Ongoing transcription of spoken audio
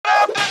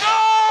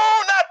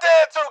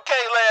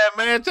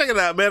Man, check it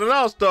out, man. It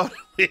all started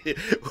with,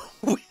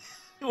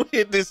 we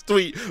hit this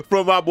tweet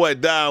from my boy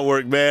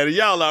Downwork, man. And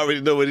y'all already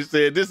know what he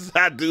said. This is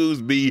how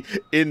dudes be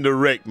in the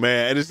wreck,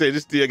 man. And it said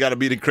this still got to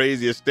be the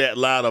craziest stat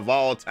line of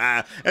all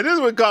time. And this is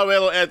when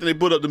Carmelo Anthony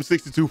put up them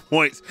 62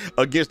 points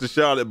against the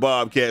Charlotte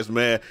Bobcats,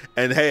 man,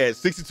 and had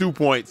 62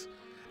 points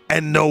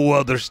and no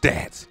other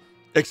stats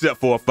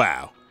except for a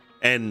foul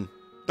and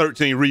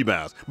 13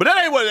 rebounds. But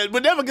that ain't what,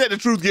 but never let the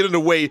truth get in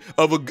the way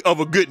of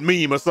a good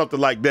meme or something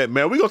like that,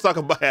 man. We gonna talk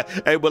about it.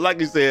 Hey, but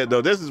like you said,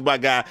 though, this is my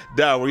guy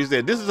down where he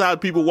said, this is how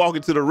people walk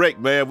into the wreck,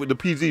 man, with the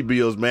PG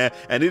bills, man.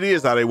 And it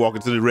is how they walk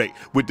into the wreck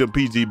with the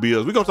PG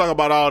bills. We gonna talk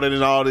about all that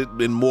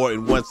and more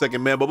in 1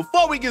 second, man. But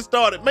before we get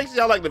started, make sure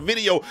y'all like the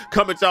video,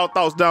 comment y'all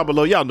thoughts down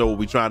below. Y'all know what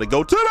we trying to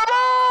go to the moon.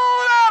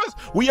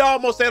 We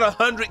almost at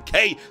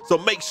 100K, so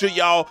make sure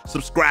y'all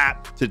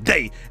subscribe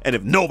today. And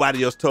if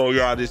nobody else told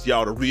y'all this,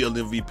 y'all the real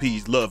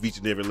MVPs. Love each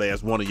and every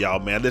last one of y'all,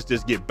 man. Let's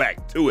just get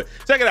back to it.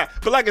 Check it out.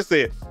 But like I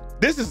said,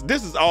 this is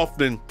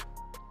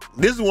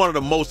one of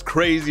the most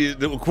craziest,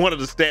 one of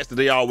the stats that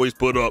they always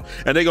put up,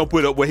 and they gonna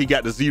put up where he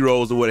got the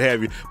zeros or what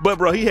have you. But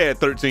bro, he had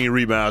 13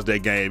 rebounds that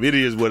game. It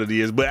is what it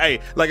is. But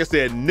hey, like I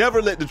said,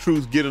 never let the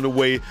truth get in the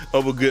way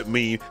of a good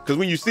meme, because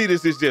when you see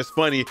this, it's just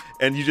funny,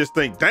 and you just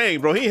think,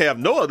 dang, bro, he have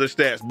no other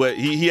stats, but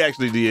he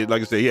actually did.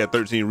 Like I said, he had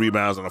 13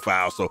 rebounds and a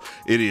foul, so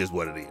it is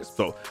what it is.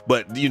 So,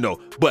 but you know,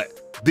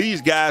 but these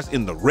guys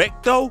in the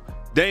wreck though,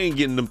 they ain't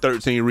getting them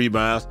 13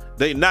 rebounds.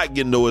 They not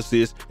getting no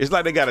assists. It's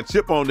like they got a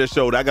chip on their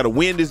shoulder. I got to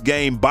win this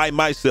game by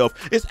myself.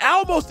 It's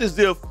almost as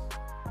if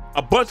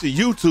a bunch of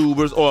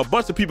YouTubers or a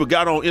bunch of people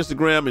got on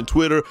Instagram and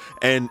Twitter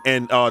and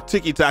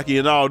TikTok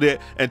and all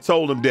that and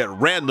told them that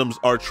randoms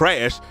are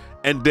trash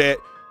and that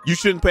you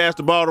shouldn't pass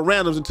the ball to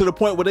randoms, and to the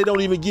point where they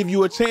don't even give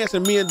you a chance.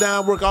 And me and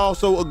Downwork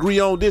also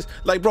agree on this.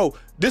 Like, bro,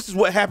 this is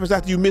what happens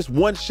after you miss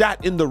one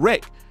shot in the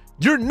wreck.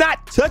 You're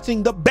not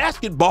touching the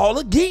basketball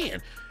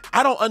again.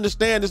 I don't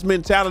understand this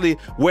mentality,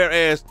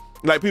 whereas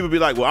like people be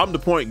like, well, I'm the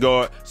point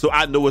guard, so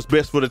I know what's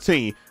best for the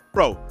team.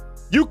 Bro,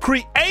 you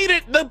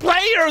created the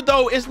player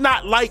though. It's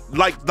not like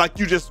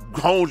you just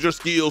honed your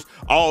skills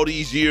all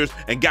these years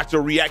and got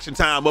your reaction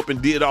time up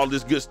and did all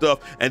this good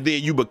stuff and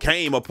then you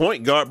became a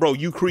point guard. Bro,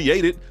 you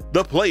created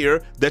the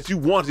player that you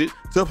wanted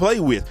to play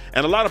with.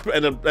 And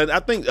I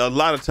think a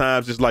lot of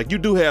times it's like you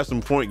do have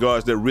some point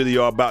guards that really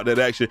are about that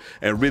action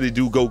and really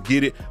do go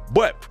get it,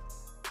 but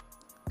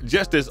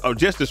just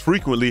as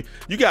frequently,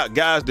 you got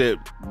guys that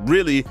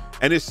really,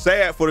 and it's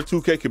sad for the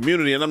 2K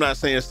community, and I'm not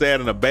saying sad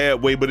in a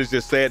bad way, but it's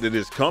just sad that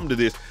it's come to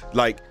this.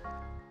 Like,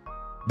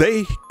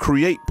 they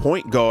create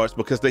point guards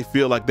because they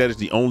feel like that is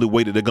the only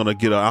way that they're gonna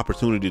get an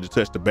opportunity to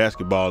touch the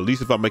basketball. At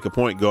least if I make a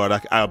point guard,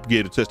 I'll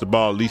get to touch the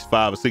ball at least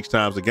 5 or 6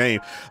 times a game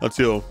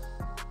until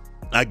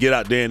I get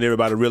out there and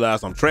everybody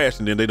realize I'm trash,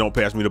 and then they don't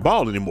pass me the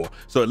ball anymore.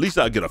 So at least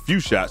I'll get a few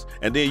shots,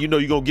 and then you know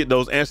you're gonna get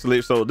those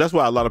ancillaries. So that's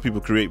why a lot of people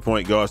create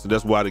point guards. So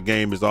that's why the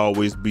game has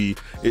always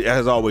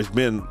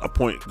been a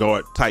point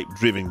guard type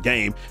driven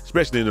game,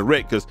 especially in the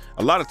rec, because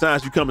a lot of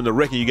times you come in the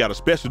rec and you got a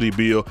specialty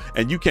build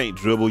and you can't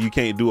dribble, you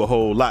can't do a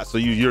whole lot. So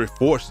you're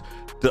forced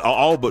to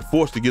all but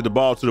forced to get the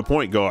ball to the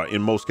point guard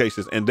in most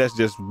cases, and that's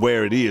just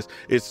where it is.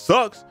 It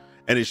sucks,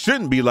 and it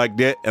shouldn't be like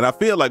that. And I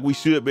feel like we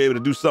should be able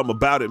to do something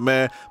about it,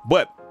 man.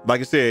 But like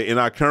I said, in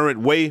our current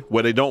way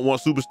where they don't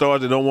want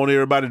superstars, they don't want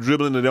everybody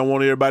dribbling, they don't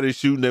want everybody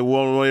shooting, they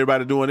want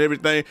everybody doing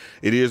everything,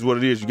 it is what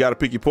it is. You got to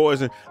pick your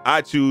poison.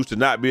 I choose to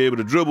not be able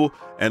to dribble,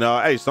 and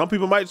hey, some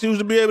people might choose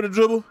to be able to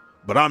dribble,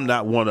 but I'm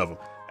not one of them.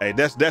 Hey,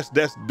 that's just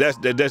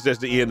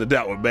the end of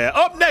that one, man.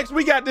 Up next,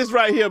 we got this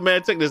right here,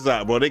 man. Check this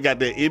out, bro. They got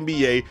the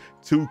NBA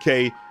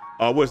 2K,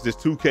 what's this,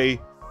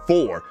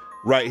 2K4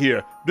 right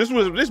here. This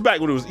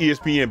back when it was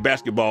ESPN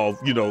basketball,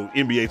 you know,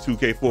 NBA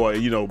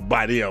 2K4, you know,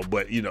 by them,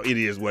 but you know, it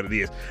is what it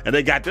is. And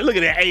they got look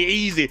at that,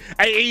 easy,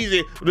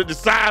 with the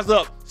size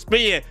up,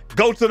 spin,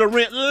 go to the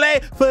rent,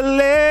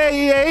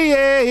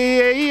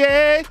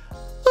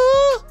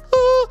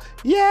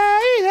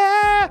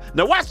 yeah.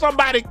 Now watch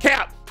somebody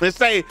cap and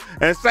say,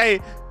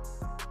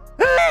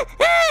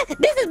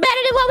 this is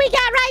better than what we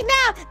got right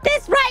now.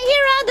 This right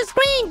here on the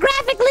screen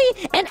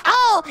graphically and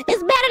all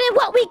is better than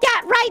what we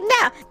got right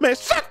now. Man,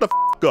 shut the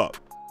f up.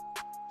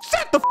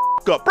 Shut the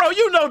f up, bro.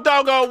 You know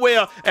doggone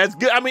well as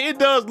good. I mean, it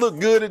does look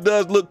good. It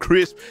does look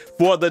crisp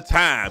for the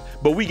time,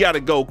 but we got to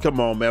go. Come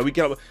on, man. We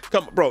got to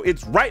come, bro.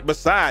 It's right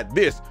beside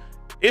this.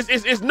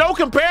 It's no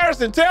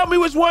comparison. Tell me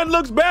which one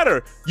looks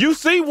better. You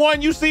see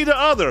one, you see the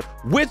other.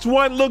 Which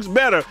one looks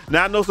better?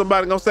 Now I know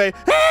somebody gonna say,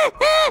 well,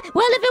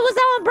 if it was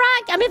on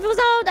if it was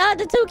on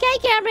the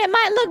 2K camera, it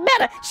might look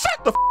better.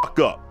 Shut the f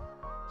up.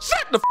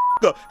 Shut the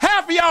f up.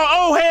 Half of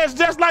y'all old heads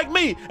just like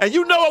me, and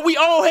you know what we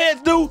old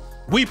heads do?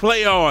 We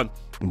play on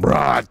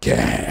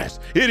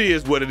broadcast. It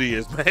is what it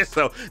is, man.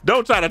 So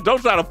don't try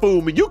to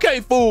fool me. You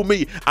can't fool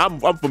me. I'm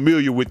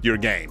familiar with your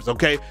games,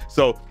 okay?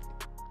 So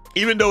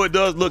even though it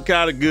does look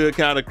kind of good,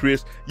 kind of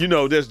crisp, you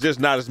know, there's just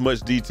not as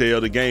much detail.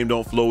 The game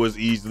don't flow as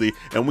easily.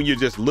 And when you're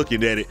just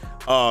looking at it,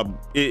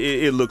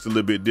 it looks a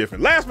little bit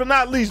different. Last but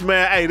not least,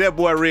 man, hey, that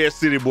boy Red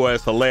City boy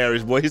is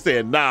hilarious, boy. He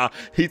said, nah,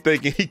 he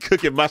thinking he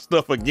cooking my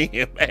stuff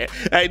again, man.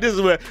 Hey, this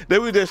is where they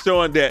were just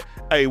showing that,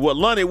 hey, what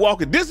Lonnie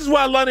Walker, this is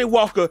why Lonnie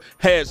Walker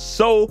had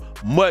so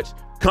much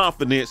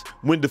confidence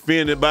when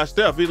defended by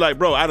Steph. He's like,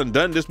 bro, I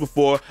done this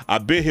before.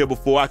 I've been here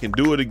before. I can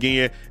do it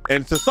again.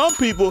 And to some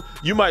people,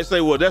 you might say,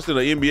 well, that's in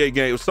an NBA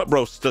game.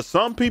 Bro, to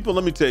some people,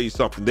 let me tell you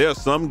something. There are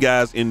some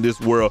guys in this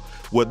world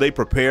where they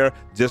prepare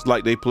just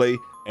like they play,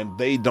 and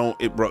they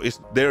don't,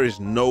 there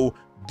is no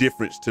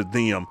difference to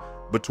them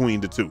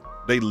between the two.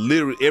 They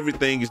literally,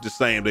 everything is the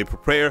same. They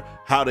prepare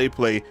how they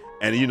play.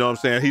 And you know what I'm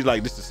saying? He's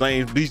like, these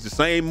the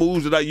same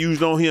moves that I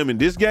used on him in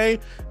this game.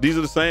 These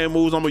are the same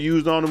moves I'm gonna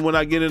use on him when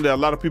I get in there. A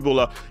lot of people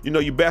are, you know,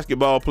 you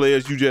basketball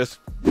players, you just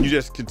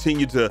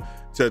continue to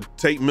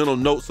take mental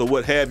notes or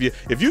what have you.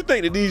 If you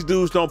think that these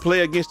dudes don't play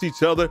against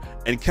each other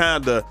and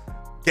kind of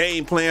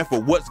game plan for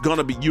what's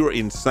gonna be, you're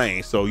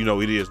insane. So, you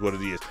know, it is what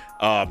it is.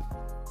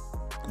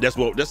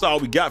 That's all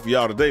we got for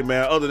y'all today,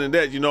 man. Other than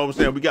that, you know what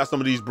I'm saying? We got some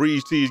of these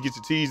Breeze tees. Get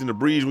your tees in the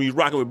Breeze when you're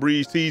rocking with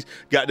Breeze tees.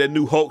 Got that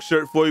new Hulk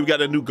shirt for you. We got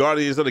that new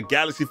Guardians of the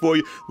Galaxy for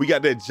you. We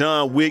got that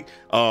John Wick,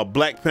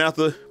 Black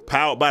Panther,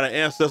 powered by the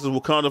ancestors,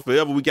 Wakanda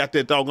forever. We got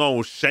that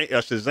doggone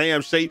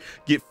Shazam shape.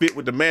 Get fit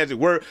with the magic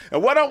word.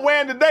 And what I'm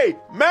wearing today,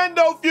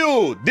 Mando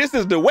Fuel. This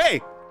is the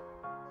way.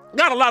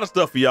 Got a lot of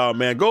stuff for y'all,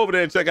 man. Go over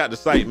there and check out the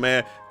site,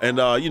 man. And,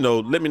 you know,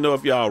 let me know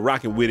if y'all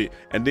rocking with it.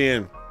 And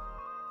then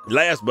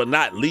last but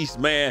not least,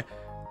 man,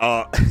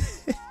 I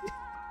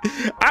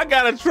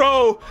got to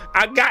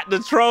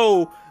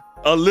troll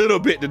a little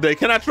bit today.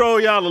 Can I troll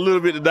y'all a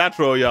little bit today? I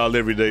troll y'all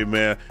every day,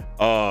 man.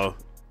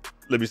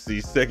 Let me see.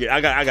 Second,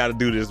 I got to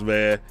do this,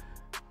 man.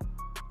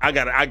 I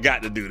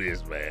got to do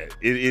this, man.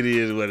 It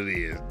is what it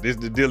is. This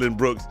is the Dylan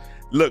Brooks.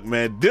 Look,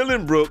 man,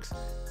 Dylan Brooks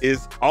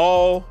is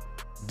all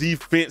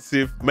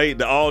defensive, made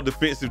the all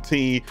defensive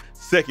team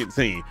second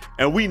team,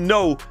 and we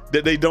know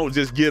that they don't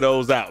just get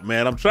those out,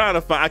 man. I'm trying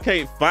to find, I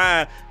can't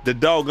find the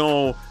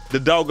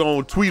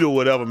doggone tweet or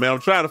whatever, man.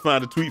 I'm trying to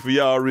find the tweet for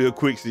y'all real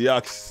quick so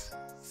y'all can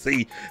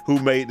see who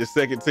made the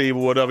second team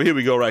or whatever. Here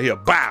we go, right here.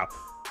 Bow.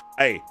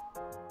 Hey,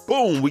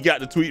 boom, we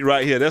got the tweet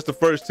right here. That's the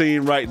first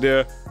team right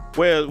there.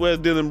 Where's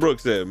Dylan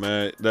Brooks at,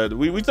 man?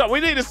 We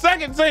need a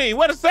second team.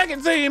 Where the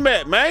second team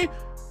at, man?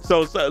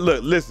 So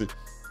look, listen,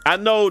 I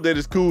know that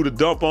it's cool to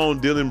dump on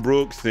Dylan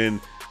Brooks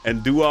and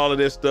do all of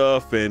that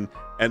stuff and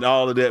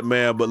all of that,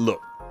 man. But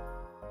look,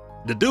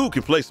 the dude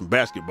can play some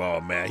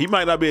basketball, man. He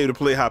might not be able to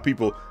play how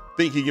people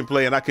think he can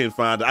play, and I can't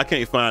find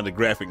the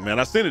graphic, man.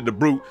 I sent it to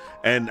Brute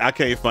and I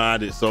can't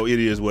find it, so it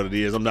is what it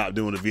is. I'm not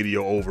doing a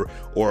video over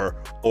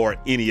or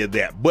any of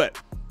that.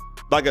 But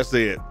like I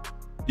said,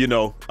 you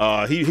know,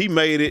 he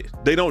made it.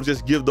 They don't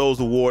just give those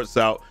awards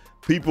out.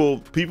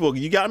 People,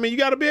 you got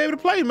to be able to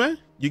play, man.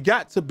 You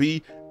got to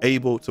be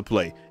able to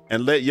play,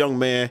 and that young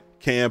man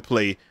can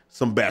play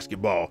some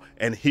basketball.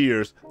 And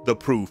here's the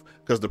proof,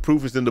 because the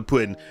proof is in the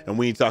pudding, and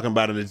we ain't talking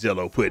about in the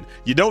Jello pudding.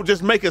 You don't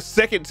just make a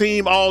second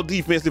team all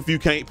defense if you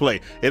can't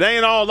play. It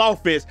ain't all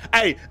offense.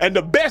 Hey, and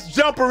the best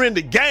jumper in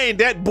the game,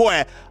 that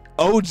boy,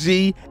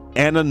 OG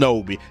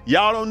Anunoby.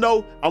 Y'all don't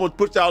know, I'm gonna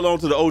put y'all on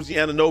to the OG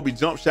Anunoby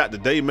jump shot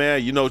today,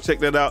 man. You know, check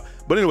that out.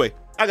 But anyway,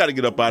 I gotta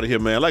get up out of here,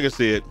 man. Like I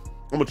said,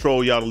 I'm gonna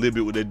troll y'all a little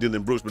bit with that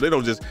Dylan Brooks, but they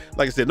don't just,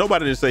 like I said,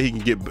 nobody didn't say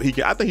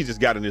I think he just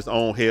got in his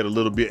own head a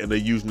little bit, and they're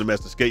using him as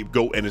the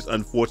scapegoat, and it's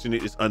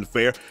unfortunate, it's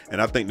unfair,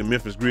 and I think the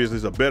Memphis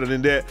Grizzlies are better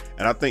than that.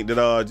 And I think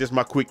that just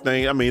my quick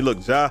thing, I mean,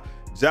 look, Ja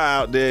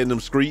out there in them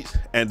streets,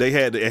 and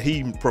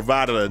he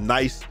provided a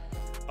nice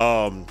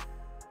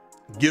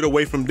get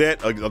away from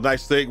that, a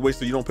nice segue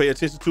so you don't pay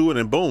attention to it,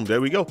 and boom,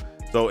 there we go.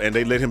 So, and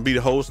they let him be the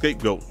whole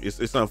scapegoat.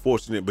 It's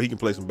unfortunate, but he can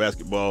play some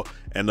basketball.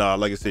 And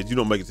like I said, you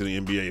don't make it to the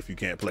NBA if you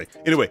can't play.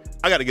 Anyway,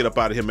 I got to get up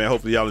out of here, man.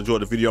 Hopefully y'all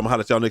enjoyed the video. I'm gonna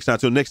holler at y'all next time.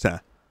 Till next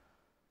time.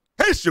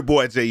 Hey, it's your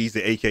boy Jay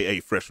Easy, aka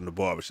Fresh from the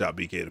Barbershop,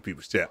 BK the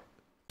People's Champ.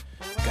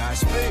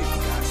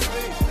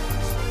 Godspeed.